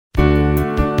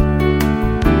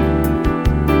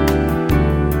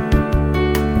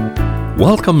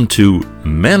Welcome to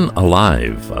Men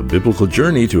Alive, a biblical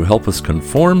journey to help us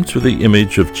conform to the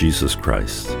image of Jesus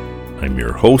Christ. I'm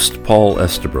your host, Paul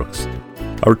Estabrooks.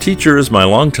 Our teacher is my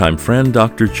longtime friend,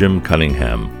 Dr. Jim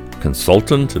Cunningham,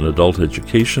 consultant in adult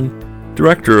education,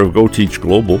 director of Go Teach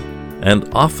Global, and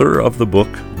author of the book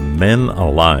Men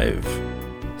Alive.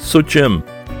 So, Jim,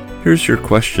 here's your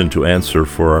question to answer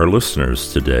for our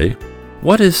listeners today.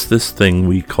 What is this thing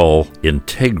we call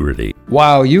integrity?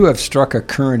 Wow, you have struck a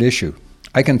current issue.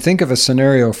 I can think of a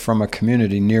scenario from a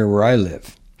community near where I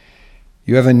live.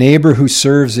 You have a neighbor who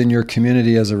serves in your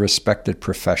community as a respected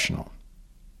professional.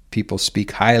 People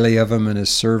speak highly of him and his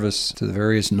service to the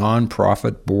various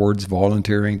non-profit boards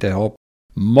volunteering to help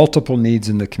multiple needs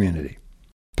in the community.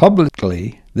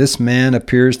 Publicly, this man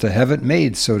appears to have it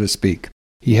made, so to speak.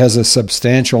 He has a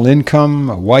substantial income,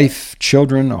 a wife,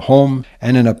 children, a home,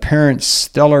 and an apparent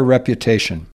stellar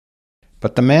reputation.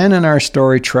 But the man in our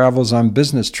story travels on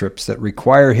business trips that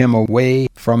require him away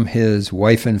from his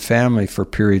wife and family for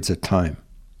periods of time.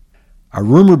 A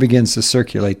rumor begins to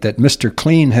circulate that Mr.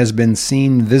 Clean has been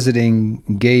seen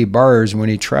visiting gay bars when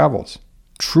he travels.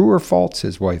 True or false,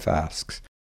 his wife asks.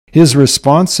 His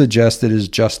response suggests it is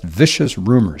just vicious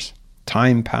rumors.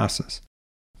 Time passes.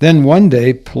 Then one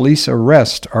day, police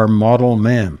arrest our model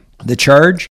man. The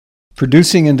charge?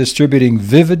 Producing and distributing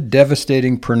vivid,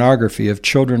 devastating pornography of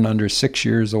children under 6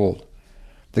 years old.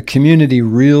 The community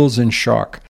reels in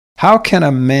shock. How can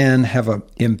a man have an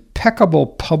impeccable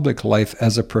public life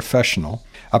as a professional,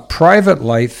 a private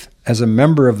life as a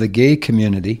member of the gay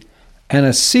community, and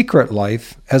a secret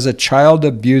life as a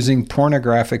child-abusing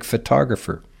pornographic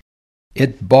photographer?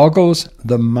 It boggles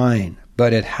the mind,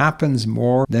 but it happens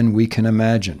more than we can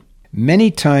imagine.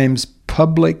 Many times,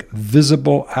 public,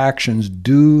 visible actions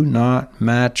do not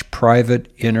match private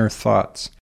inner thoughts.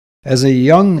 As a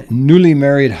young, newly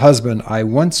married husband, I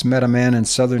once met a man in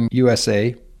southern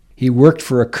USA. He worked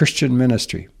for a Christian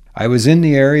ministry. I was in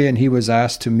the area and he was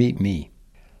asked to meet me.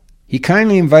 He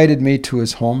kindly invited me to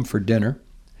his home for dinner.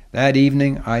 That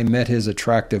evening, I met his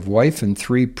attractive wife and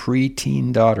 3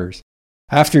 preteen daughters.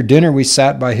 After dinner, we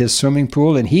sat by his swimming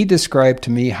pool, and he described to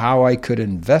me how I could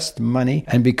invest money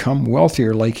and become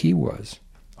wealthier like he was.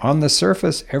 On the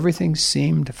surface, everything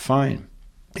seemed fine.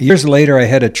 Years later, I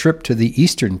had a trip to the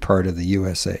eastern part of the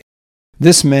USA.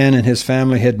 This man and his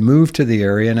family had moved to the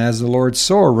area, and as the Lord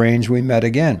so arranged, we met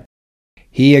again.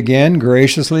 He again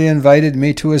graciously invited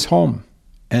me to his home,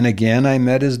 and again I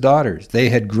met his daughters. They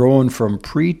had grown from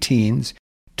preteens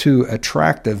to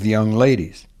attractive young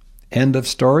ladies. End of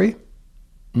story?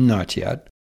 Not yet.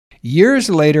 Years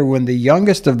later, when the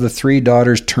youngest of the 3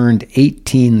 daughters turned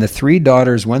 18, the 3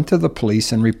 daughters went to the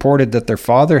police and reported that their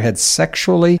father had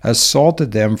sexually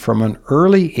assaulted them from an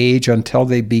early age until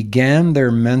they began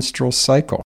their menstrual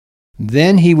cycle.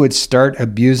 Then he would start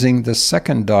abusing the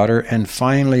second daughter and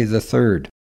finally the third.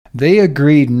 They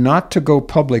agreed not to go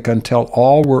public until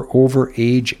all were over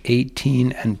age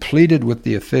 18 and pleaded with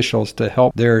the officials to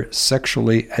help their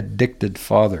sexually addicted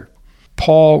father.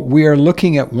 Paul, we are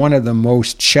looking at one of the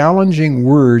most challenging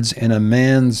words in a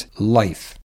man's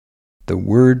life. The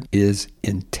word is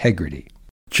integrity.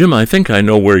 Jim, I think I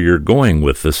know where you're going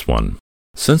with this one.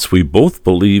 Since we both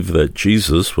believe that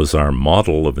Jesus was our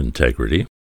model of integrity,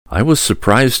 I was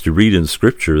surprised to read in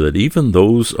Scripture that even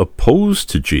those opposed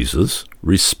to Jesus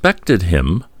respected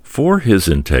him for his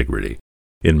integrity.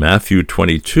 In Matthew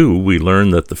 22, we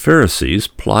learn that the Pharisees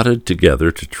plotted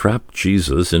together to trap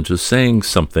Jesus into saying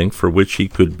something for which he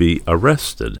could be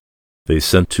arrested. They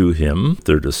sent to him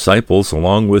their disciples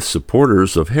along with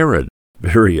supporters of Herod,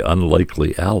 very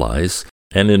unlikely allies,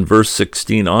 and in verse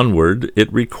 16 onward,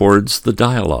 it records the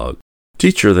dialogue.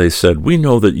 "Teacher," they said, "we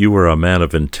know that you are a man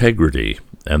of integrity,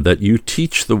 and that you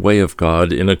teach the way of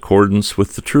God in accordance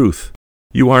with the truth.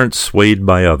 You aren't swayed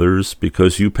by others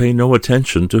because you pay no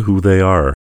attention to who they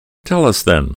are. Tell us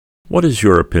then, what is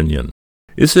your opinion?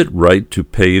 Is it right to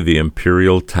pay the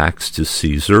imperial tax to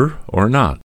Caesar or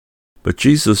not?" But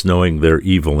Jesus, knowing their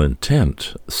evil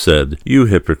intent, said, "You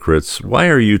hypocrites, why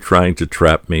are you trying to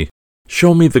trap me?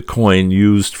 Show me the coin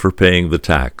used for paying the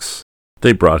tax."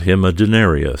 They brought him a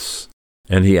denarius,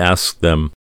 and he asked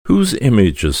them, "Whose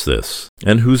image is this,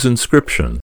 and whose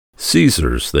inscription?"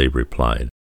 "Caesar's," they replied.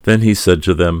 Then he said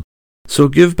to them, "So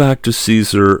give back to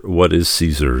Caesar what is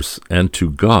Caesar's, and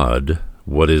to God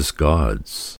what is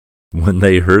God's." When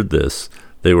they heard this,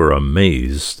 they were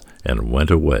amazed and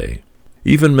went away.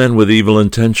 Even men with evil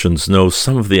intentions know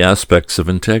some of the aspects of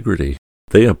integrity.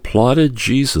 They applauded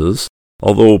Jesus,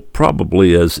 although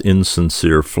probably as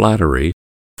insincere flattery,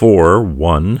 for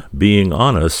 1. Being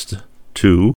honest,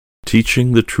 2.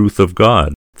 Teaching the truth of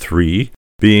God, 3.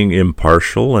 being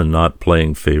impartial and not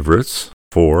playing favorites.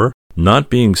 4, not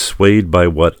being swayed by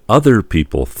what other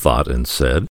people thought and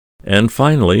said. And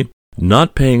finally,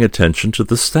 not paying attention to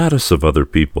the status of other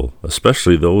people,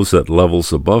 especially those at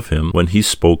levels above him, when he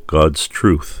spoke God's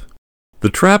truth. The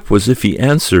trap was if he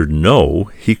answered no,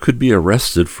 he could be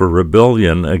arrested for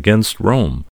rebellion against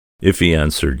Rome. If he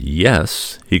answered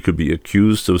yes, he could be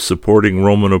accused of supporting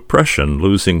Roman oppression,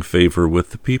 losing favor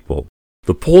with the people.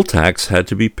 The poll tax had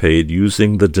to be paid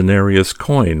using the denarius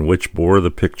coin, which bore the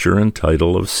picture and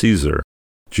title of Caesar.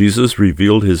 Jesus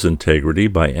revealed his integrity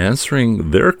by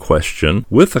answering their question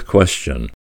with a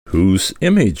question, "Whose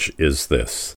image is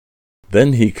this?"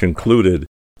 Then he concluded,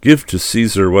 "Give to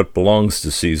Caesar what belongs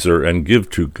to Caesar, and give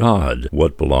to God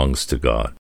what belongs to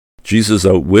God." Jesus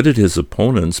outwitted his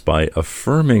opponents by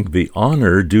affirming the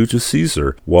honor due to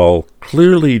Caesar, while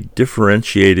clearly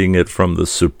differentiating it from the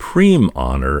supreme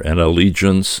honor and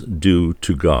allegiance due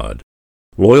to God.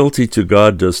 Loyalty to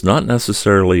God does not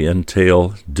necessarily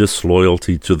entail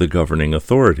disloyalty to the governing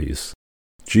authorities.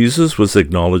 Jesus was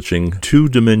acknowledging two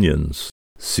dominions,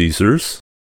 Caesar's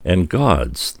and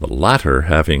God's, the latter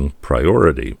having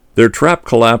priority. Their trap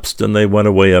collapsed and they went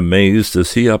away amazed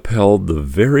as he upheld the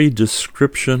very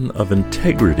description of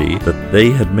integrity that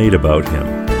they had made about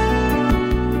him.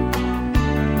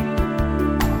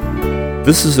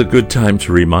 This is a good time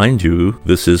to remind you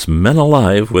this is Men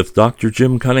Alive with Dr.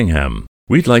 Jim Cunningham.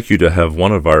 We'd like you to have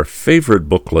one of our favorite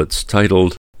booklets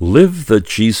titled Live the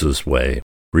Jesus Way.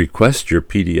 Request your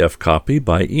PDF copy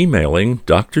by emailing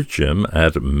Dr. Jim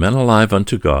at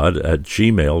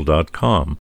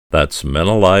menaliveuntogod@gmail.com. That's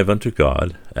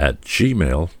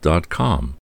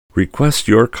menaliveuntogod@gmail.com. Request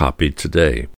your copy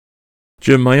today.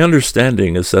 Jim, my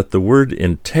understanding is that the word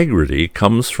integrity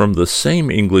comes from the same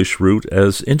English root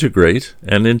as integrate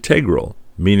and integral,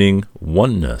 meaning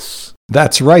oneness.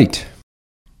 That's right.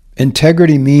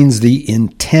 Integrity means the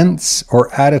intents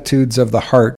or attitudes of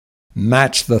the heart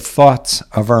match the thoughts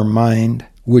of our mind,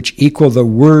 which equal the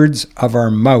words of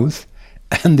our mouth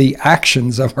and the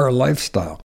actions of our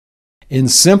lifestyle. In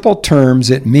simple terms,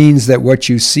 it means that what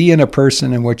you see in a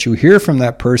person and what you hear from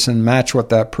that person match what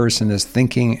that person is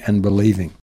thinking and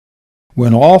believing.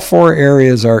 When all four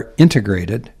areas are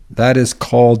integrated, that is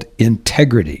called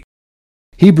integrity.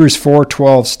 Hebrews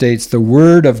 4:12 states, "The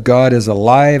word of God is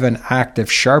alive and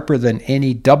active, sharper than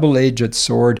any double-edged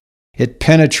sword. It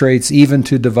penetrates even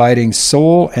to dividing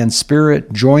soul and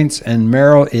spirit, joints and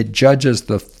marrow. It judges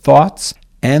the thoughts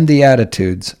and the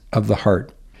attitudes of the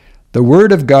heart." The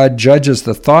Word of God judges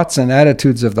the thoughts and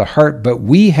attitudes of the heart, but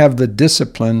we have the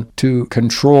discipline to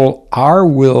control our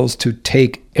wills to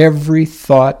take every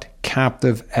thought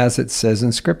captive, as it says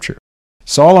in Scripture.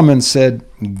 Solomon said,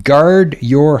 "Guard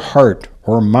your heart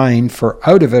or mind, for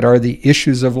out of it are the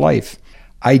issues of life."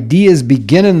 Ideas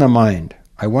begin in the mind.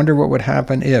 I wonder what would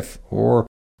happen if, or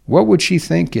what would she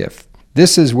think if?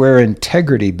 This is where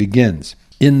integrity begins,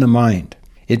 in the mind.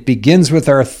 It begins with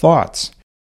our thoughts.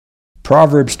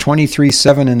 Proverbs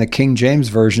 23:7 in the King James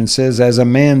Version says, "As a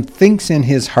man thinks in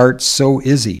his heart, so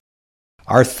is he."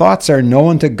 Our thoughts are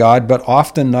known to God, but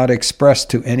often not expressed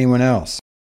to anyone else.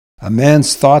 A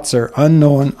man's thoughts are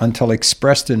unknown until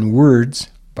expressed in words,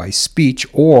 by speech,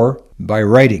 or by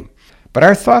writing. But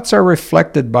our thoughts are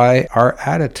reflected by our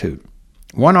attitude.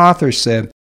 One author said,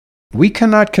 "We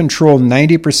cannot control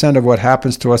 90% of what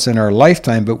happens to us in our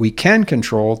lifetime, but we can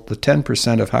control the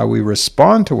 10% of how we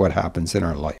respond to what happens in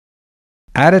our life."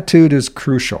 Attitude is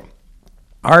crucial.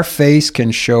 Our face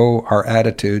can show our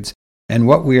attitudes and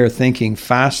what we are thinking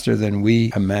faster than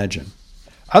we imagine.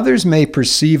 Others may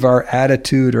perceive our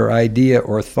attitude or idea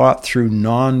or thought through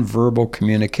non-verbal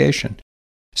communication.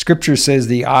 Scripture says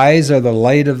the eyes are the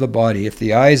light of the body. If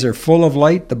the eyes are full of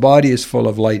light, the body is full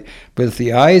of light. But if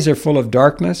the eyes are full of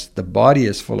darkness, the body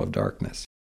is full of darkness.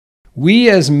 We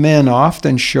as men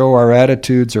often show our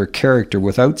attitudes or character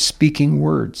without speaking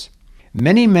words.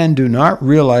 Many men do not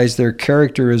realize their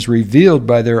character is revealed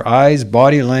by their eyes,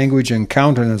 body language, and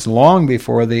countenance long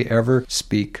before they ever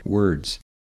speak words.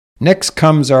 Next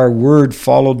comes our word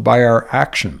followed by our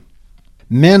action.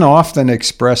 Men often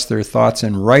express their thoughts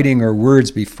in writing or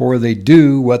words before they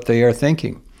do what they are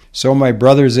thinking. So, my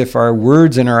brothers, if our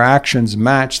words and our actions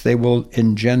match, they will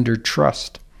engender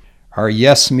trust. Our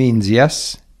yes means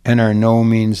yes, and our no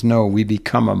means no. We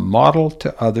become a model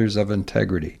to others of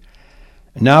integrity.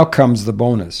 Now comes the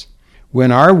bonus.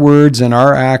 When our words and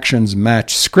our actions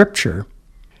match Scripture,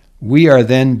 we are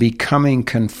then becoming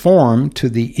conformed to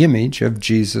the image of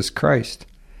Jesus Christ.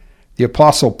 The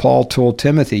Apostle Paul told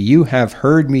Timothy, "You have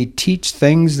heard me teach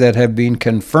things that have been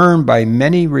confirmed by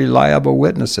many reliable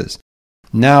witnesses."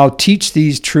 Now teach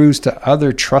these truths to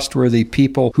other trustworthy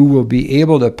people who will be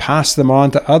able to pass them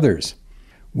on to others.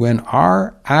 When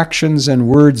our actions and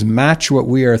words match what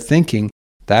we are thinking,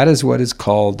 that is what is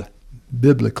called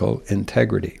biblical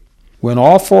integrity. When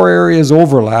all four areas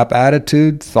overlap,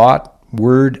 attitude, thought,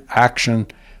 word, action,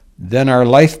 then our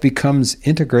life becomes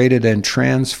integrated and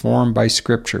transformed by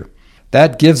Scripture.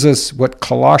 That gives us what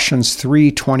Colossians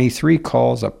 3:23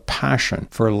 calls a passion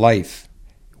for life.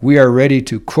 We are ready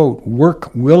to, quote,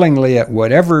 work willingly at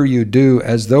whatever you do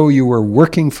as though you were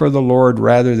working for the Lord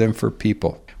rather than for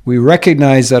people. We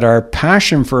recognize that our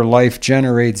passion for life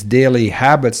generates daily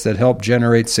habits that help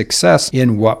generate success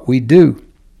in what we do.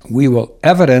 We will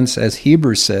evidence, as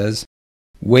Hebrews says,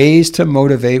 ways to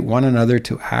motivate one another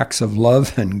to acts of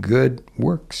love and good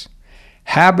works.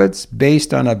 Habits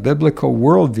based on a biblical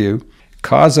worldview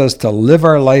cause us to live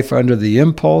our life under the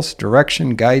impulse,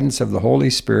 direction, guidance of the Holy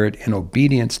Spirit in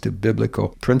obedience to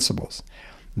biblical principles.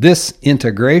 This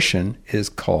integration is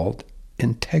called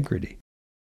integrity.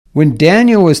 When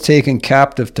Daniel was taken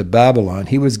captive to Babylon,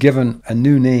 he was given a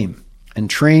new name and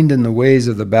trained in the ways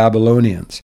of the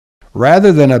Babylonians.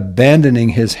 Rather than abandoning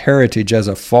his heritage as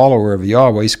a follower of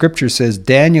Yahweh, Scripture says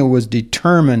Daniel was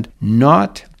determined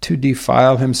not to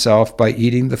defile himself by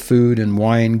eating the food and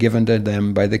wine given to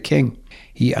them by the king.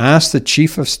 He asked the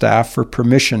chief of staff for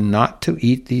permission not to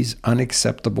eat these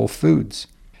unacceptable foods.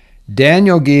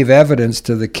 Daniel gave evidence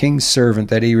to the king's servant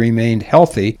that he remained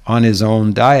healthy on his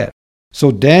own diet.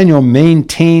 So Daniel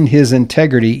maintained his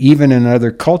integrity even in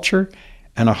another culture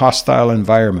and a hostile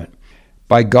environment.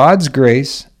 By God's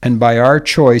grace and by our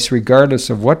choice, regardless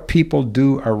of what people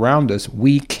do around us,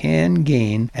 we can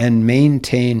gain and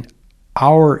maintain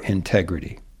our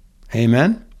integrity.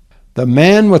 Amen? The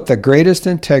man with the greatest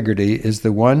integrity is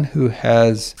the one who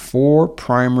has four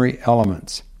primary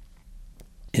elements.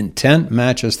 Intent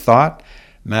matches thought,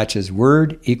 matches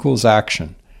word, equals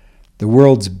action. The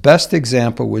world's best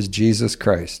example was Jesus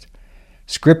Christ.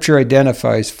 Scripture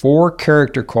identifies four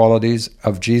character qualities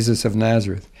of Jesus of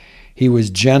Nazareth. He was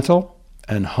gentle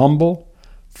and humble,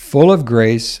 full of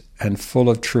grace and full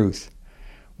of truth.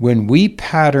 When we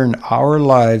pattern our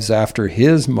lives after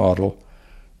his model,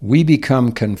 we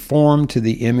become conformed to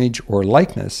the image or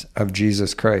likeness of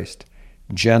Jesus Christ.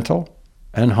 Gentle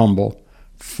and humble,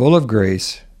 full of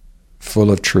grace,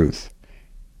 full of truth.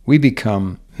 We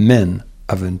become men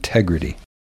of integrity.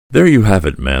 There you have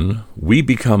it, men. We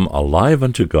become alive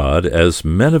unto God as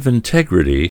men of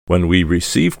integrity when we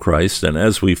receive Christ, and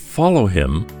as we follow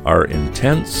him, our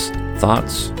intents,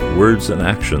 thoughts, words, and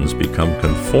actions become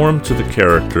conformed to the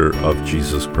character of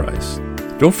Jesus Christ.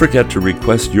 Don't forget to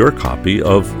request your copy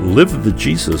of Live the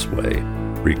Jesus Way.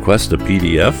 Request a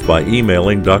PDF by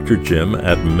emailing Dr. Jim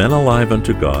at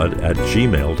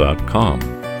menaliveuntogod@gmail.com.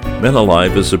 Men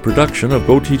Alive is a production of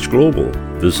Go Teach Global.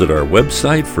 Visit our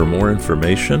website for more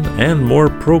information and more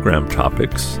program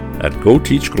topics at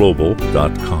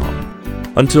goteachglobal.com.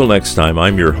 Until next time,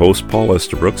 I'm your host, Paul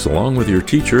Estabrooks, along with your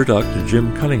teacher, Dr.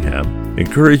 Jim Cunningham,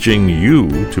 encouraging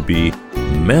you to be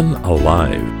men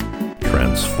alive,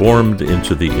 transformed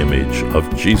into the image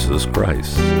of Jesus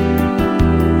Christ.